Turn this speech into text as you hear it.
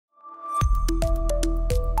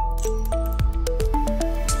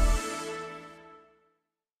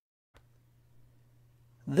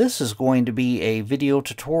This is going to be a video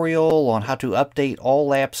tutorial on how to update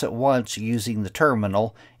all apps at once using the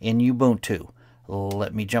terminal in Ubuntu.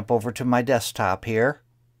 Let me jump over to my desktop here.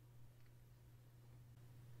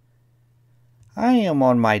 I am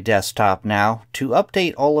on my desktop now. To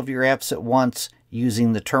update all of your apps at once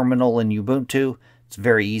using the terminal in Ubuntu, it's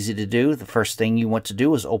very easy to do. The first thing you want to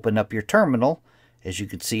do is open up your terminal. As you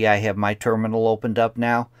can see, I have my terminal opened up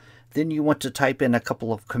now. Then you want to type in a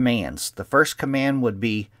couple of commands. The first command would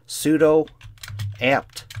be sudo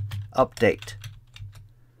apt update.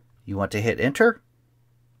 You want to hit enter.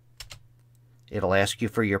 It'll ask you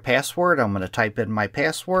for your password. I'm going to type in my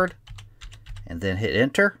password and then hit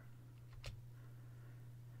enter.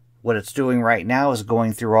 What it's doing right now is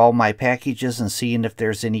going through all my packages and seeing if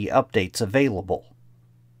there's any updates available.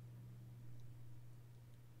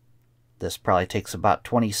 This probably takes about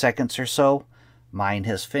 20 seconds or so. Mine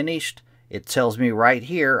has finished. It tells me right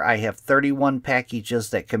here I have 31 packages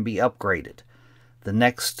that can be upgraded. The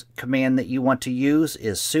next command that you want to use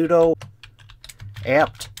is sudo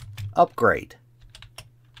apt upgrade.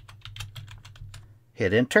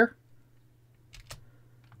 Hit enter.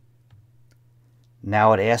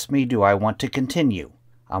 Now it asks me, do I want to continue?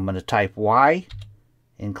 I'm going to type Y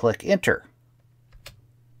and click enter.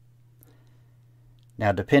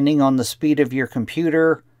 Now, depending on the speed of your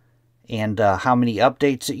computer and how many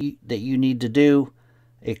updates that you need to do,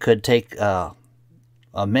 it could take a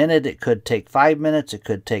minute, it could take 5 minutes, it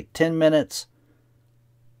could take 10 minutes.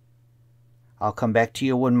 I'll come back to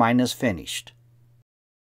you when mine is finished.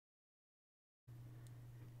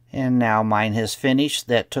 And now mine has finished.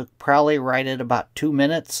 That took probably right at about 2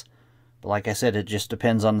 minutes. But like I said, it just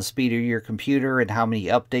depends on the speed of your computer and how many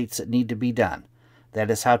updates that need to be done.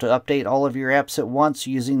 That is how to update all of your apps at once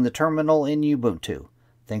using the terminal in Ubuntu.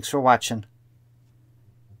 Thanks for watching.